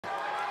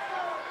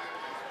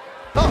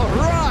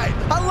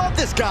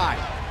this guy.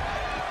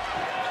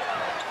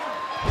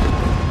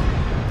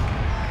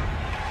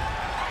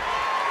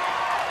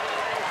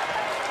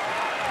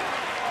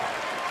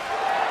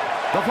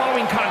 The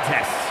following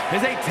contest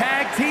is a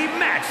tag team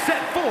match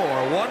set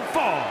for one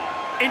fall.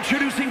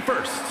 Introducing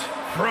first,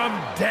 from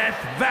Death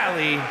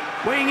Valley,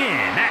 weighing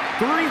in at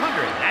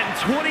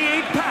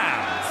 328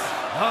 pounds,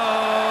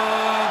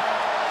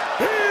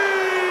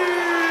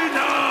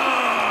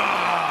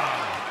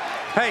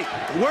 Hey,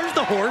 where's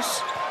the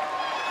horse?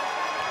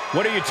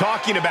 What are you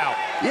talking about?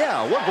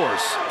 Yeah, what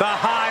horse? The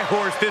high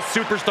horse this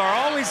superstar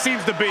always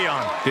seems to be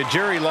on. Did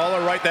Jerry Lawler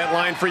write that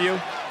line for you?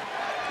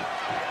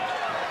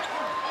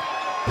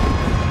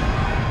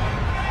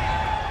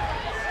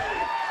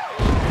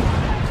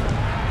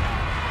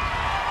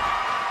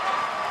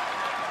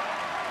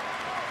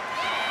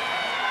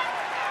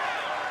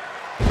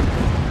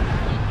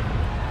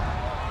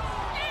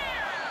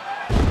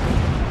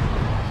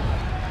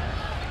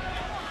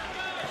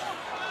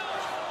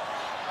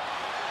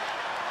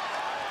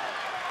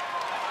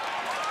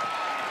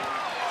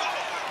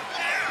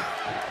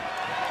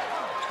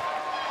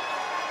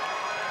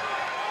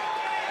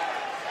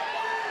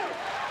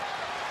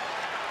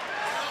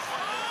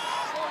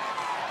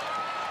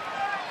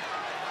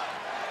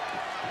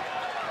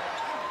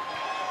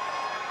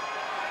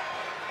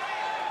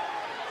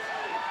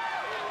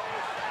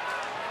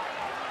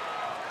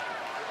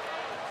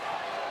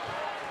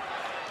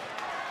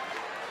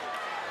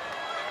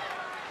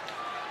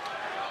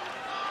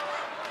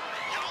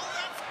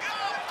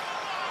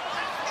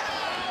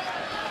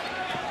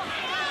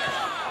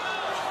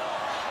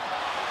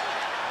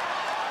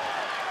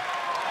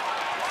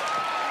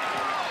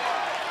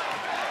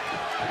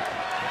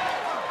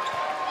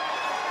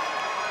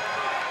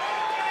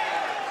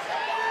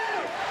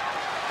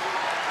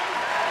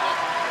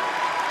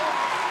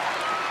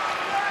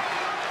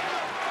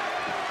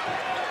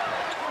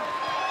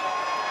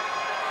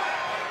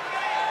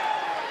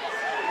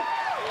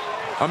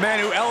 A man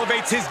who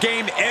elevates his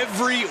game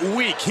every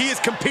week. He is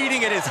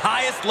competing at his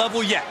highest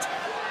level yet.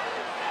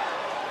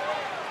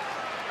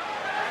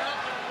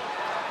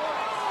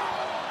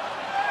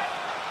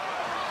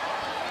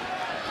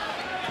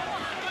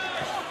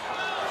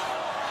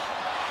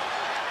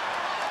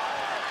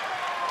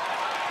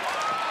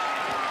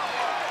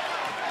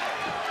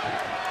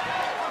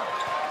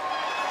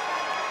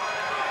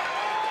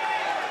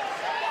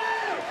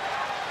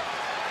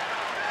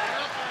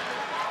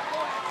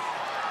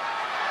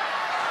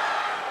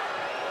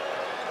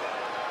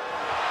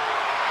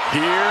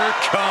 Here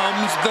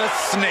comes the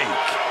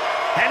Snake.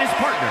 and his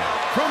partner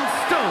from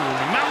Stone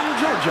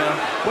Mountain, Georgia,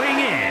 weighing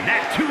in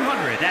at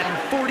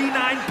 249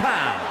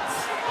 pounds,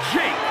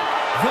 Jake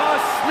the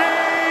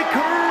Snake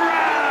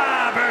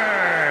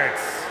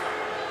Roberts.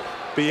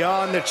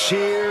 Beyond the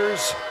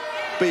cheers,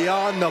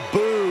 beyond the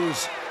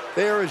boos,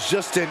 there is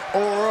just an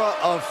aura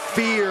of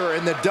fear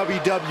in the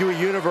WWE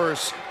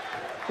Universe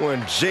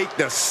when Jake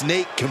the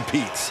Snake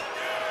competes.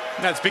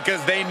 That's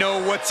because they know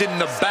what's in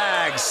the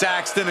bag,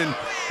 Saxton, and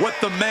what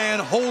the man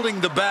holding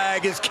the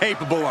bag is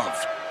capable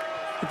of.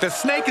 But the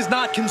Snake is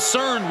not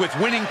concerned with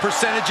winning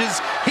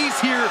percentages. He's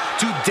here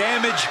to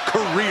damage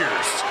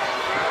careers.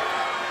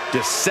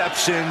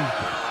 Deception,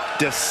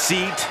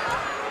 deceit,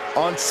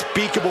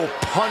 unspeakable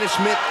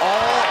punishment,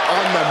 all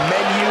on the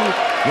menu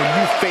when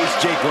you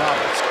face Jake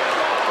Roberts.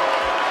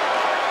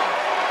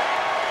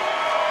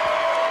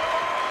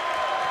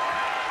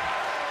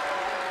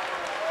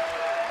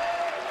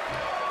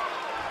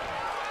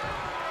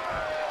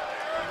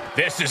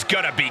 This is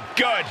gonna be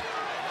good.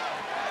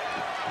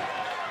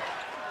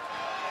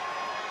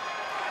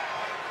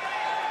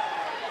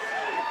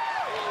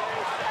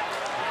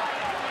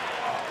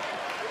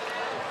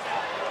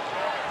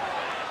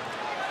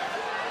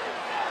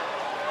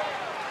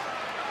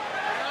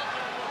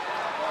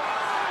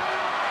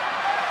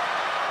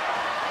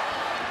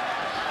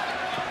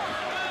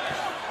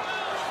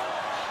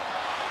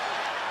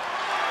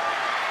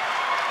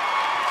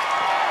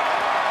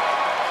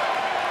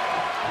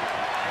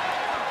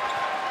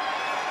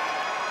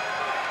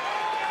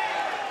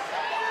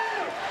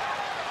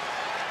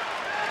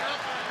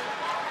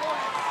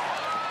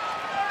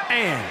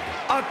 And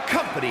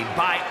accompanied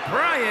by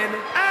Brian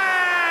Adams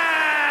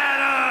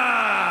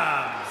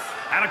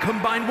at a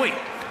combined weight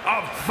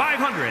of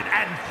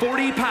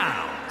 540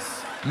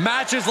 pounds.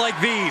 Matches like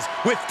these,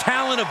 with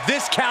talent of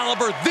this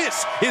caliber,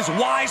 this is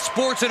why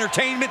sports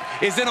entertainment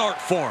is an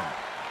art form.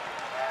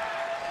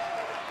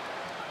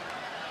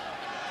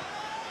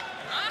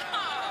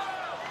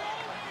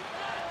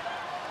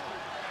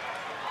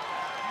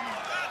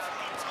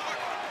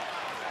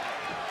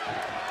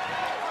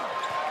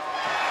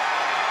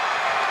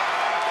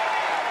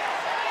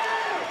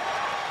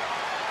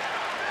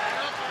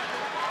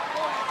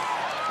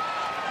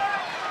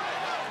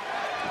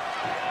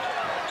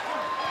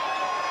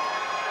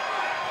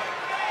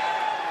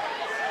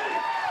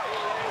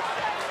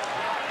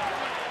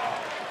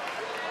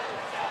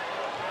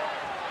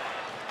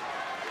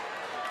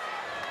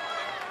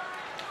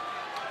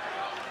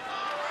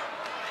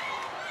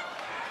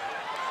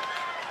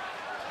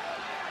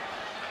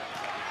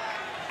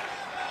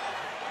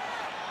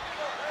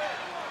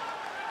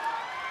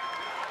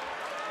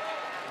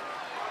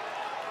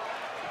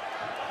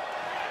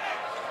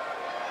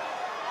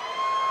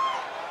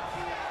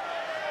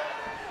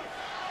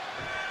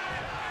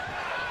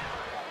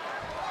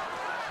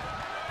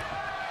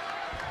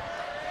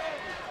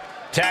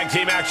 Tag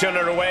team action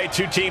underway.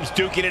 Two teams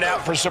duking it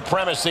out for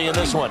supremacy in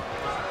this one.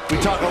 We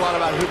talk a lot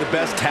about who the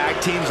best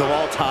tag teams of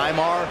all time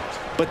are,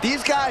 but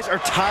these guys are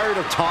tired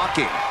of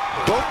talking.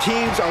 Both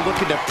teams are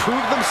looking to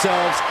prove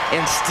themselves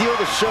and steal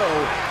the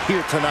show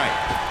here tonight.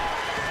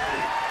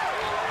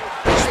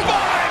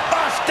 Spine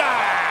buster!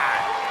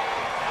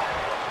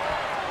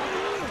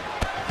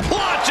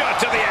 Plancha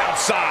to the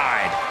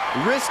outside.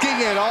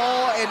 Risking it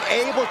all and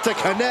able to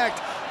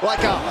connect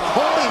like a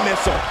homing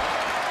missile.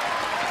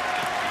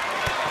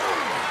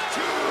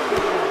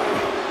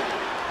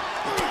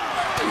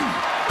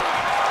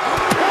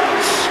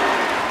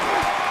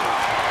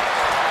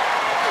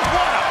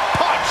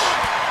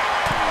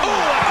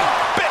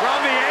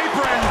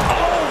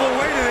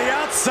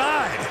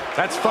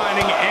 That's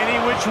finding any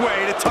which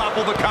way to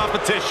topple the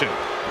competition.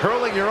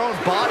 Hurling your own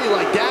body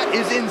like that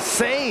is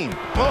insane.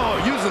 Oh,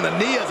 using the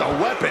knee as a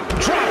weapon.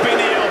 Dropping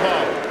the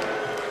elbow.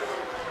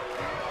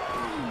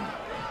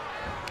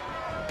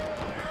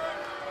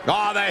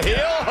 Oh, the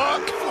heel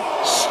hook.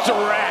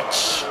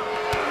 Stretch.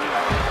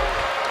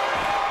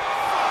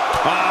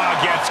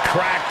 Gets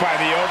cracked by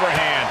the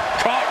overhand.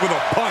 Caught with a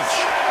punch.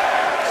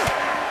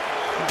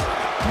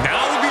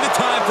 Now would be the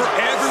time for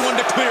everyone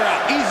to clear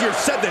out. Easier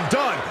said than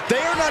done. They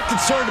are not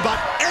concerned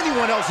about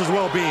anyone else's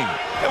well-being.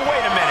 And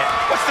wait a minute.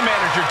 What's the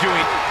manager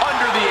doing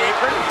under the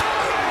apron?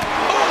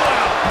 Oh,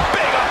 and a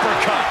big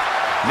uppercut.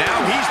 Now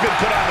he's been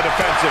put on the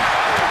defensive.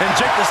 And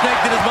Jake the Snake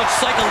did as much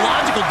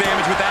psychological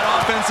damage with that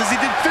offense as he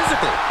did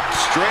physical.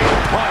 Straight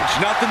punch,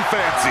 nothing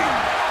fancy.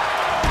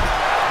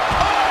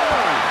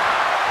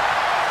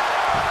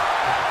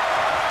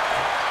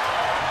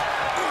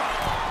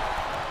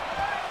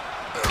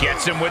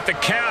 Gets him with the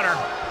counter.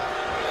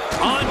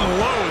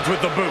 Unloads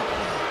with the boot.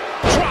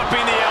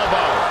 Dropping the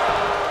elbow.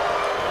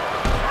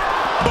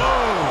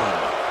 Boom.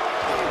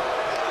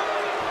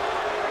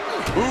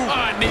 Ooh.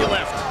 Knee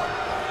lift.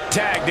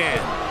 Tagged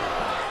in.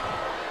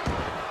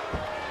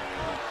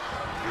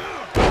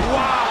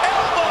 Wow.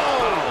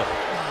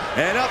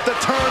 Elbow. And up the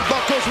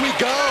turnbuckles we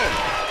go.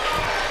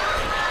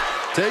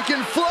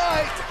 Taking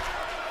flight.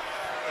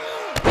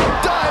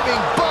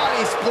 Diving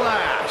body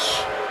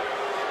splash.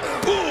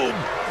 Boom.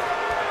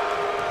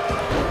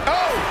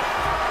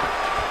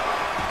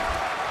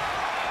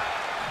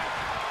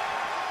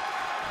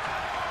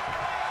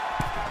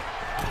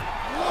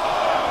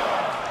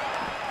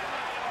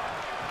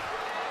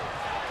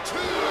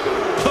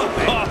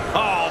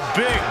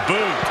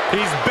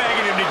 He's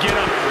begging him to get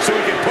up so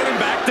he can put him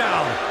back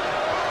down.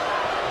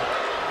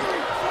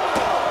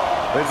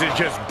 This is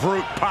just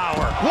brute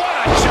power. What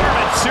a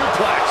German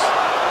suplex.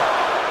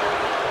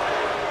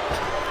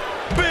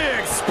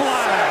 Big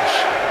splash.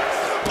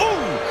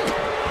 Ooh.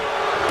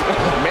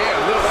 Oh, man,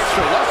 a little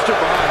extra luster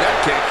behind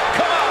that kick.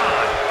 Come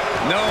on.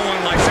 No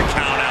one likes a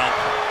count out.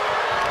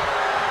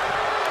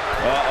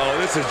 Uh-oh,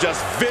 this is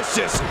just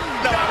vicious.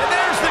 No,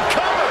 there's the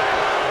cover.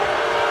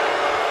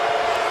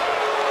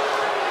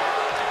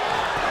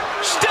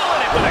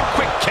 With a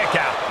quick kick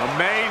out.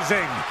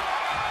 Amazing.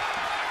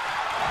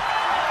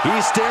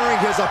 He's staring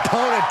his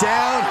opponent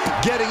down,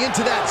 getting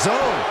into that zone.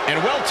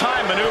 And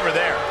well-timed maneuver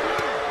there.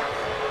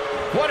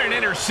 What an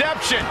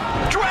interception.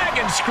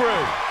 Dragon screw.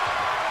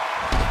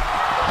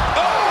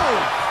 Oh!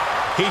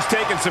 He's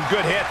taking some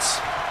good hits.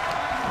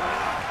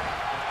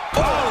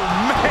 Oh,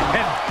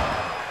 man.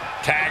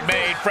 Tag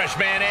made, fresh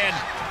man in.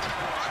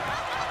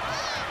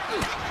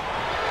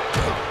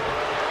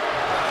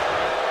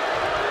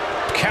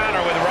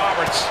 Counter with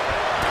Roberts.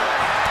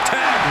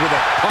 With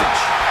a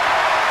punch.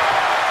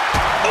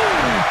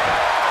 Ooh.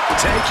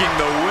 Taking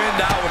the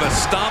wind out with a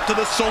stomp to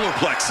the solar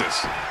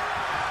plexus.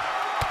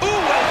 Ooh,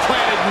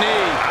 well-planted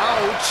knee.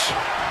 Ouch.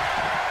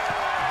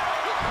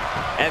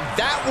 And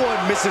that one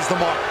misses the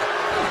mark.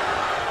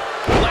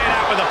 Laying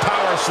out with a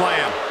power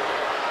slam.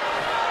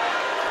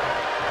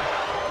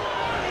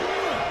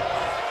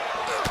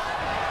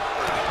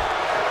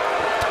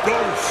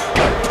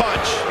 Good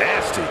punch.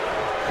 Nasty.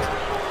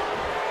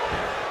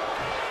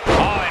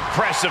 Oh,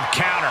 impressive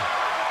counter.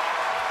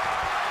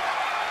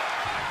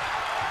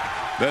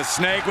 The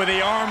Snake with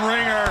the arm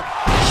wringer.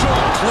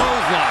 Short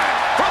clothesline.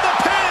 For the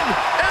pin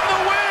and the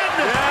win!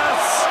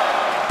 Yes!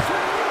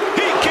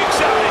 He kicks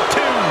out at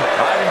 2.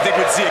 I didn't think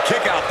we'd see a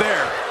kick out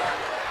there.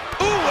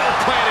 Ooh,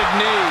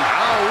 well-planted knee.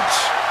 Ouch.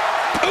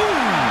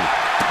 Ooh!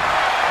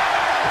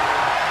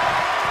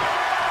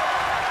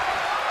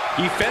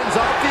 He fends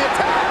off the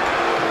attack.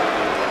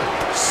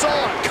 Saw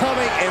it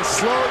coming and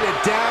slowed it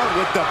down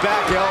with the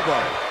back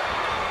elbow.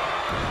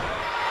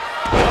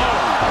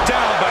 Oh,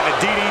 down by the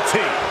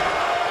DDT.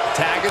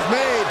 Tag is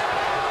made.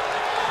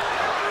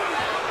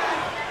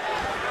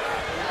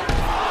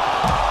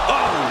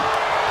 Oh!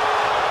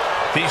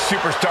 These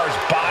superstars'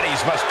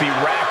 bodies must be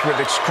racked with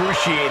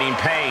excruciating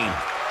pain.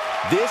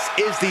 This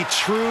is the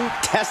true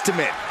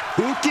testament.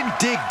 Who can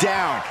dig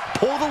down,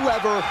 pull the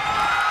lever.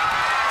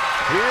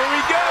 Here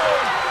we go.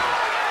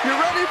 You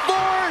ready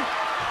for it?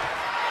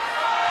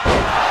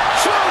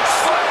 Choke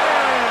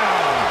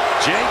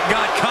slam! Jake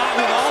got caught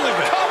with all of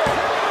it.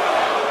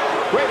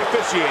 Great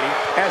officiating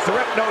as the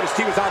ref noticed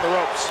he was on the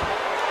ropes.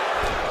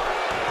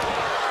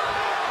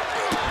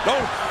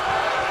 Oh,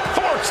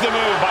 thwarts the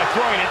move by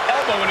throwing an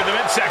elbow into the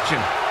midsection.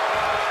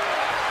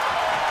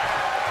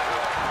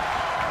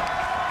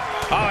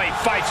 Oh, he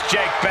fights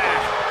Jake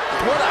back.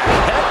 What a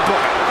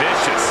headbutt.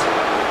 Vicious.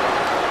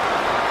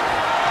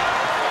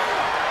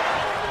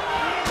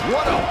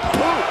 What a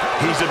boot.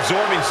 He's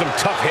absorbing some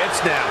tough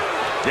hits now.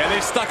 Yeah,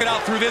 they stuck it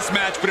out through this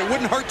match, but it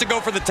wouldn't hurt to go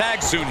for the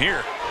tag soon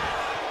here.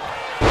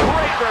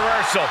 Great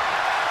reversal.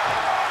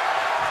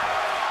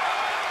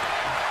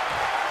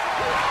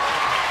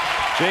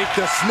 Jake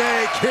the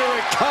Snake, here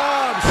it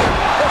comes.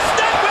 The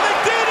Snake with a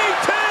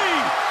DDT.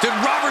 Did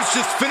Roberts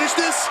just finish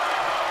this?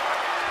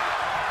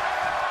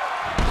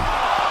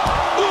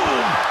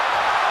 Boom.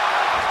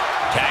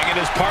 Tagging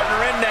his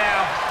partner in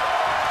now.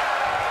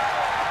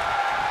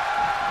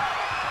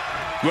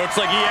 Looks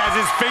like he has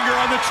his finger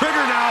on the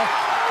trigger now.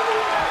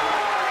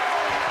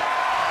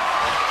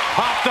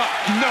 Popped up.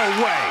 No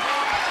way.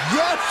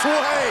 Yes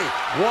way.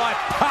 What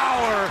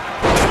power.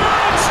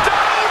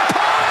 Tombstone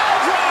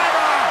pile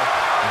driver.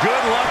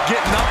 Good luck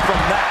getting up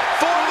from that.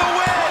 For the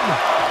win.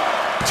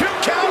 2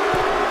 count.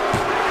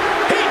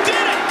 He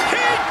did it.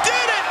 He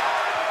did it.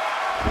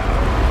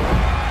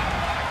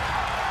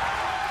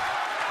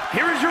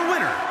 Here is your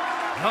winner.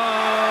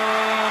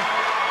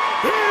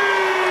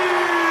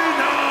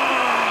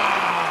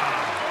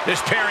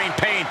 This pairing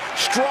paid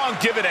strong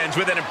dividends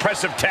with an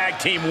impressive tag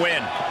team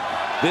win.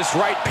 This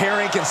right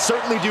pairing can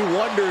certainly do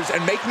wonders,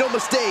 and make no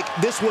mistake,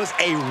 this was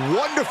a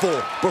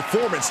wonderful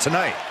performance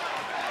tonight.